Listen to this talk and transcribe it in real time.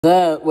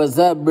What's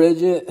up,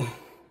 Briggit?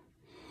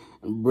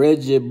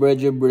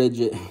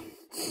 Briggit.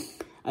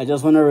 I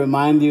just want to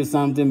remind you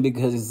something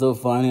because it's so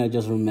funny. I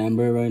just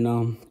remember it right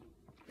now.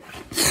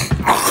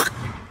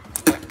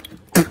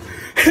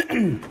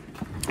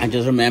 I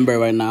just remember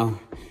right now.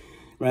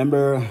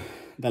 Remember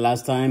the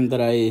last time that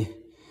I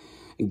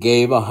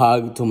gave a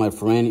hug to my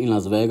friend in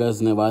Las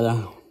Vegas,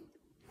 Nevada?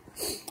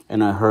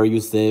 And I heard you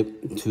say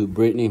to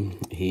Brittany,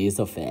 he is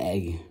a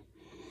fag.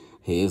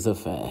 He is a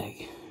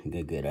fag.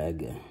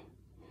 Good.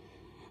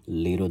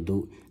 Little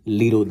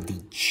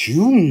did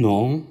you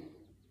know,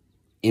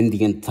 and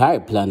the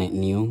entire planet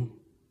knew,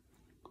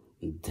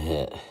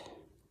 that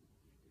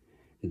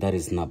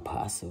is not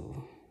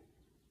possible.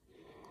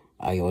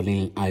 I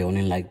only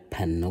like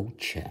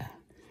panocha.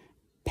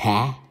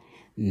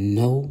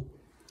 Panocha.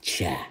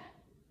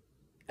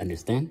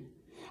 Understand?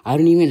 I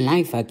don't even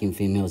like fucking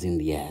females in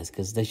the ass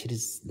because that shit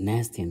is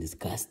nasty and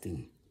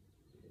disgusting.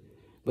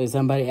 But if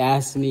somebody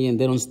asks me and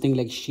they don't stink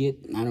like shit,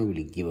 I don't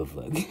really give a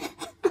fuck.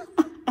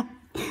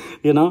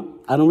 You know?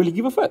 I don't really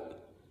give a fuck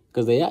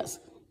because they ask.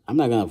 I'm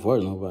not gonna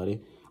force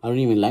nobody. I don't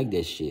even like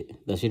that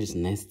shit. That shit is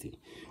nasty.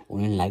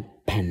 Only like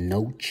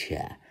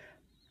panocha.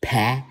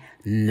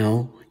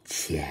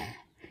 Panocha.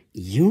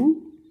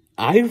 You,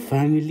 our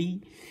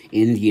family,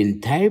 and the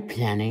entire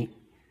planet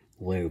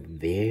were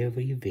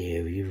very,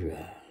 very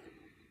wrong.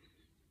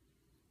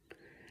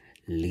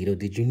 Little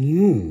did you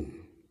knew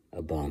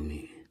about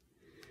me,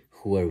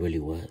 who I really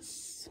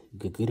was.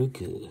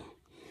 Good.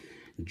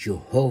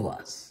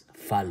 Jehovah's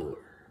follower.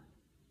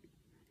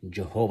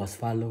 Jehovah's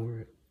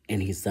follower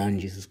and his son,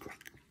 Jesus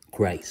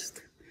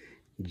Christ.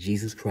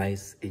 Jesus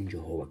Christ and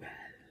Jehovah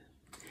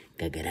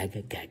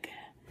God.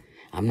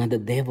 I'm not the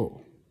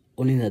devil.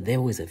 Only the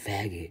devil is a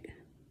faggot.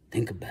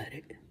 Think about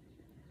it.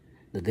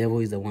 The devil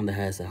is the one that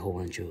has a whole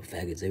bunch of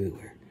faggots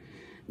everywhere.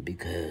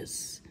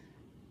 Because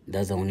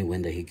that's the only way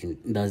that he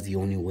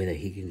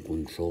can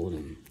control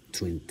them,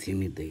 to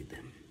intimidate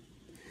them.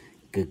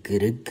 The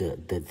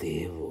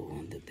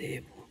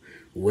devil.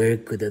 Where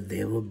could the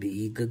devil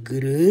be? The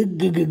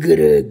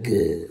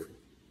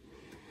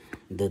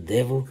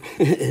devil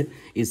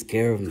is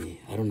scared of me.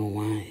 I don't know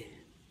why.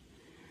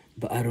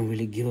 But I don't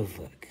really give a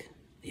fuck,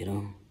 you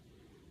know?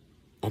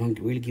 I don't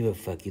really give a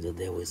fuck if the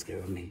devil is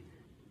scared of me,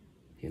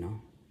 you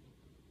know?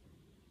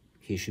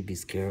 He should be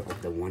scared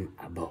of the one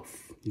above.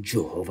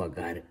 Jehovah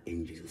God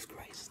and Jesus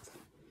Christ.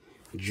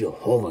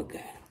 Jehovah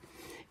God.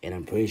 And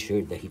I'm pretty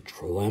sure that he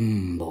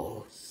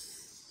trembles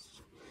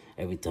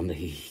every time that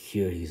he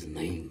hears his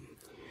name.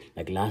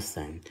 Like last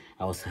time,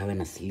 I was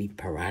having a sleep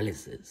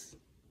paralysis.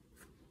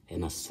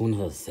 And as soon as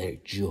I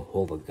said,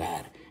 Jehovah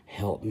God,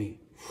 help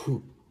me,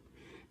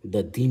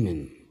 the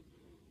demon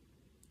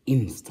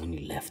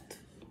instantly left.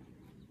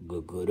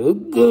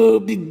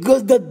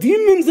 Because the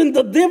demons and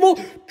the devil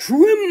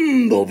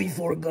tremble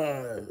before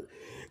God.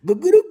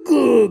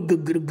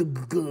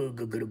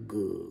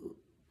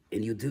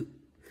 And you do.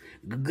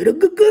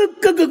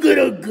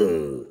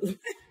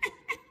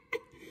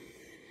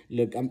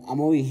 Look, I'm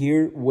over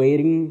here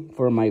waiting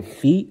for my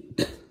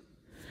feet.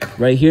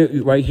 Right here,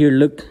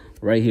 look,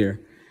 right here.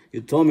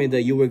 You told me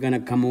that you were gonna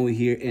come over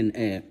here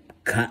and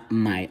cut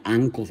my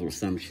ankles or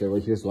some shit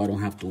right here so I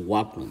don't have to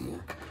walk no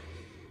more.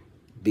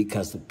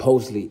 Because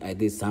supposedly I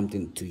did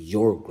something to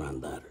your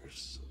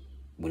granddaughters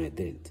when I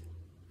didn't.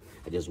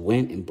 I just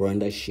went and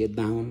burned that shit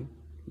down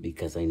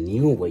because I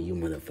knew what you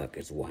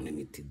motherfuckers wanted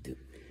me to do.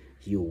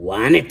 You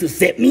wanted to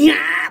set me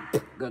up.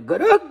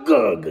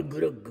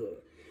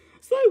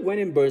 So I went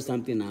and burned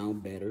something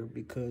out better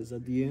because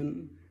at the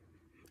end,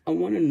 I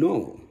want to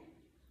know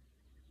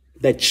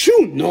that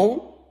you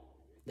know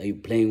that you're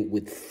playing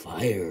with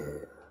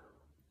fire.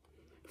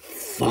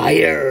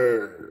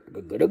 Fire.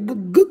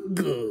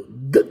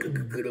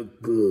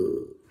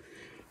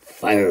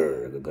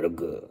 Fire.